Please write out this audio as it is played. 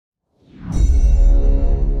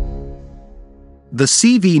The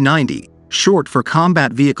CV90, short for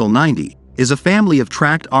Combat Vehicle 90, is a family of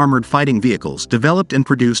tracked armored fighting vehicles developed and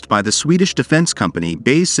produced by the Swedish defense company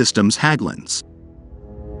BAE Systems Hagglunds.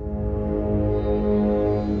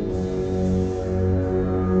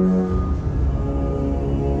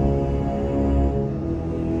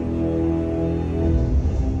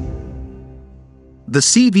 The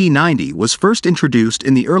CV90 was first introduced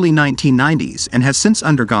in the early 1990s and has since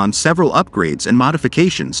undergone several upgrades and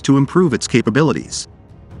modifications to improve its capabilities.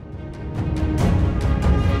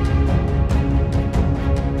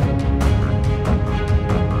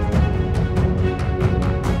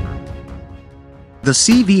 The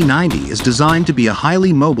CV90 is designed to be a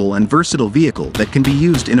highly mobile and versatile vehicle that can be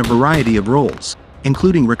used in a variety of roles,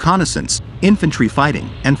 including reconnaissance, infantry fighting,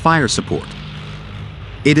 and fire support.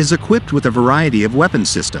 It is equipped with a variety of weapon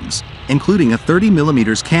systems, including a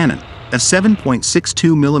 30mm cannon, a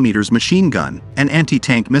 7.62mm machine gun, and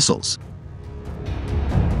anti-tank missiles.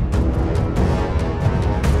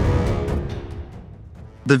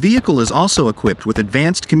 The vehicle is also equipped with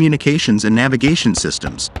advanced communications and navigation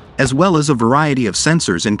systems, as well as a variety of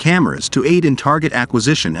sensors and cameras to aid in target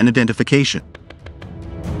acquisition and identification.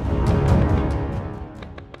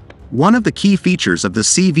 One of the key features of the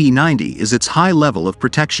CV90 is its high level of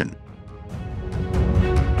protection.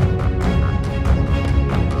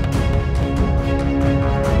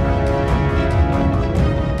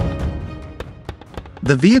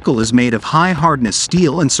 The vehicle is made of high-hardness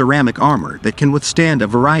steel and ceramic armor that can withstand a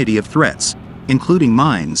variety of threats, including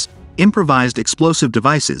mines, improvised explosive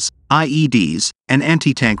devices, IEDs, and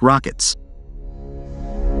anti-tank rockets.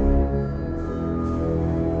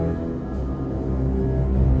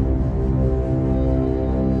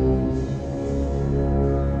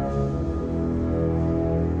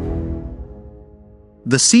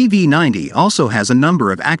 The CV90 also has a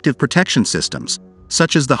number of active protection systems,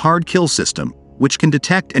 such as the hard kill system, which can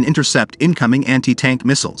detect and intercept incoming anti-tank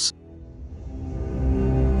missiles.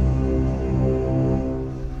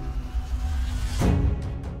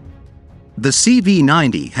 The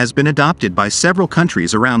CV90 has been adopted by several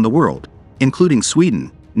countries around the world, including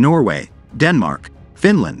Sweden, Norway, Denmark,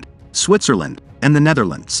 Finland, Switzerland, and the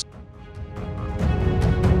Netherlands.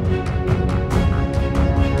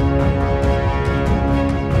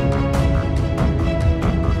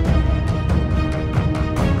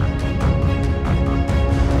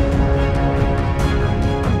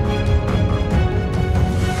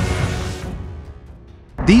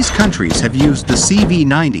 These countries have used the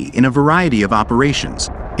CV90 in a variety of operations,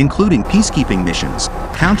 including peacekeeping missions,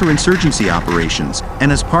 counterinsurgency operations,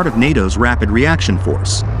 and as part of NATO's Rapid Reaction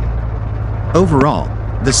Force. Overall,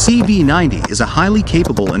 the CV90 is a highly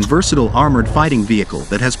capable and versatile armored fighting vehicle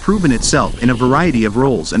that has proven itself in a variety of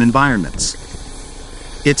roles and environments.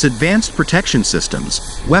 Its advanced protection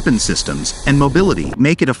systems, weapon systems, and mobility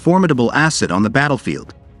make it a formidable asset on the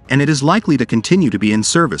battlefield, and it is likely to continue to be in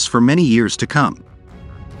service for many years to come.